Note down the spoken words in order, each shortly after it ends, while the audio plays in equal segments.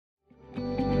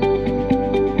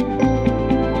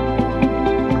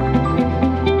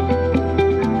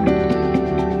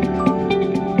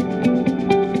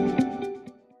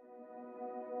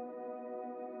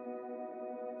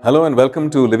Hello and welcome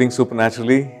to Living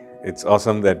Supernaturally. It's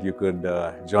awesome that you could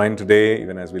join today,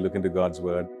 even as we look into God's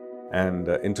Word. And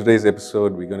in today's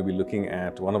episode, we're going to be looking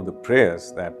at one of the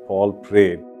prayers that Paul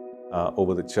prayed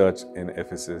over the church in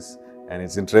Ephesus. And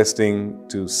it's interesting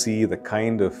to see the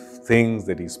kind of things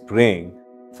that he's praying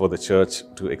for the church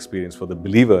to experience, for the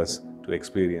believers to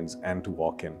experience and to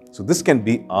walk in. So this can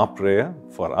be our prayer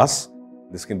for us.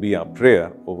 This can be our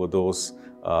prayer over those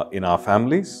in our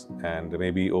families and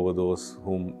maybe over those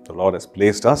whom the Lord has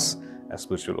placed us as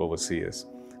spiritual overseers.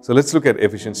 So let's look at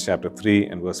Ephesians chapter 3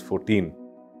 and verse 14.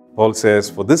 Paul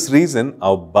says, "For this reason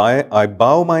I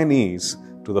bow my knees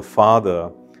to the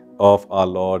Father of our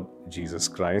Lord Jesus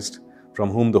Christ, from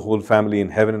whom the whole family in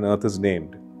heaven and earth is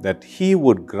named, that He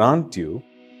would grant you,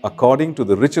 according to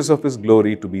the riches of His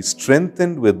glory, to be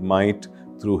strengthened with might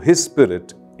through His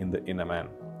Spirit in the inner man."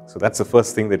 So that's the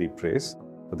first thing that he prays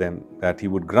for them, that He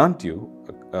would grant you,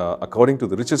 according to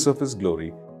the riches of His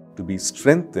glory, to be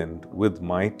strengthened with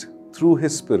might through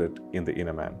His Spirit in the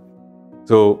inner man.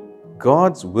 So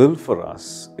God's will for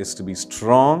us is to be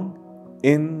strong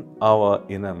in our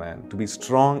inner man, to be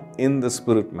strong in the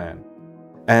spirit man,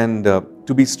 and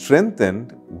to be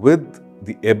strengthened with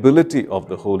the ability of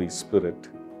the Holy Spirit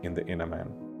in the inner man.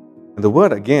 And the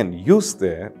word again used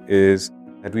there is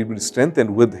that we will be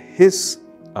strengthened with His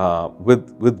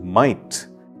with might.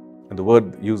 And the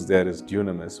word used there is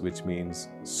dunamis, which means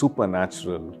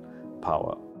supernatural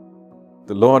power.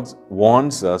 The Lord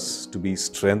wants us to be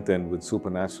strengthened with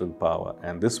supernatural power,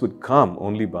 and this would come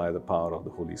only by the power of the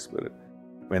Holy Spirit.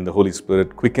 When the Holy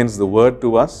Spirit quickens the word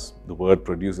to us, the word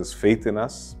produces faith in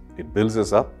us, it builds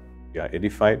us up, we are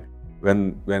edified.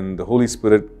 When the Holy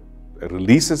Spirit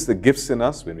releases the gifts in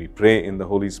us, when we pray in the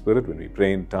Holy Spirit, when we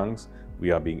pray in tongues, we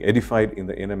are being edified in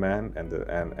the inner man,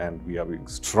 and we are being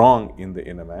strong in the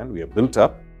inner man. We are built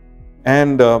up.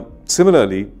 And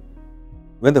similarly,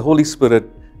 when the Holy Spirit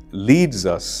leads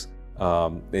us,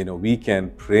 we can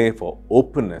pray for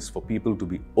openness, for people to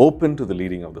be open to the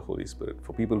leading of the Holy Spirit,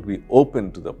 for people to be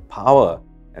open to the power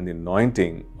and the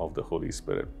anointing of the Holy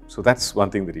Spirit. So that's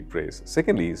one thing that he prays.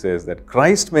 Secondly, he says that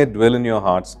Christ may dwell in your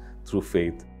hearts through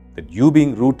faith, that you,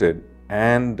 being rooted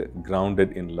and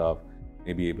grounded in love,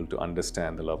 may be able to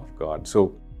understand the love of God.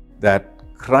 So that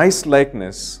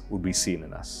Christ-likeness would be seen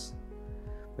in us.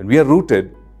 When we are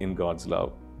rooted in God's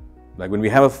love, like when we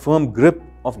have a firm grip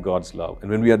of God's love,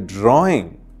 and when we are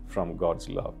drawing from God's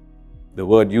love, the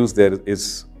word used there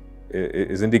is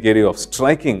indicative of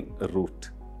striking a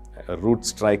root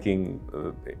striking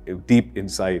deep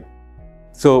inside.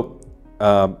 So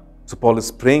Paul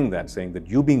is praying that, saying that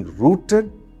you, being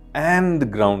rooted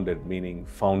and grounded, meaning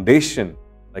foundation,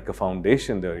 like a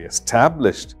foundation there,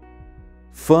 established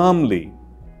firmly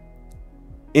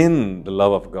in the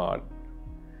love of God.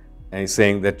 And he's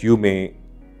saying that you may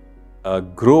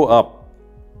grow up,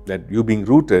 that you, being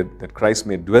rooted, that Christ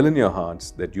may dwell in your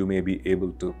hearts, that you may be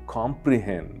able to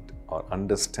comprehend or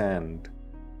understand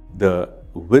the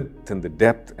width and the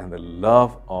depth and the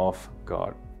love of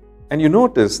God. And you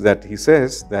notice that he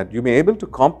says that you may be able to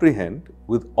comprehend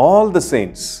with all the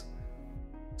saints.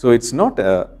 So it's not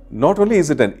only is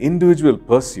it an individual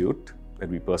pursuit that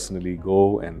we personally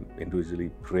go and individually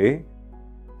pray,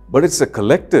 but it's a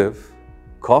collective,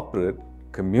 corporate,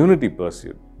 community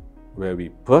pursuit where we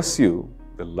pursue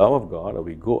the love of God, or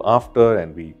we go after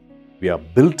and we are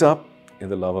built up in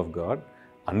the love of God,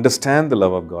 understand the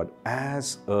love of God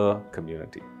as a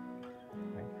community.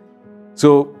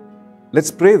 So let's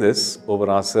pray this over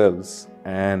ourselves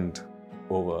and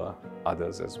over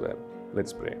others as well.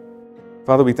 Let's pray.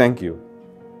 Father, we thank you.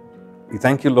 We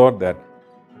thank you, Lord, that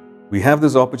we have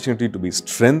this opportunity to be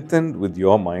strengthened with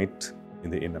your might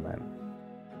in the inner man.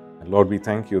 And Lord, we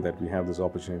thank you that we have this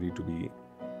opportunity to be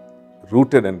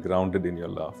rooted and grounded in your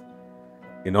love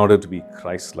in order to be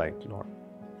Christ-like, Lord.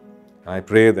 And I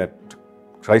pray that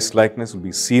Christ-likeness will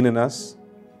be seen in us,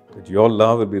 that your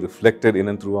love will be reflected in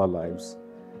and through our lives,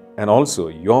 and also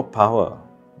your power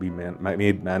be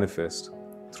made manifest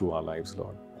through our lives,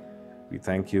 Lord. We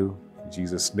thank you. In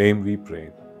Jesus' name we pray.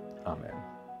 Amen.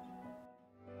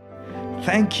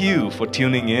 Thank you for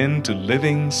tuning in to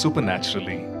Living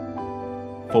Supernaturally.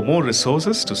 For more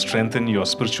resources to strengthen your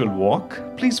spiritual walk,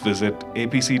 please visit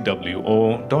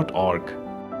apcwo.org.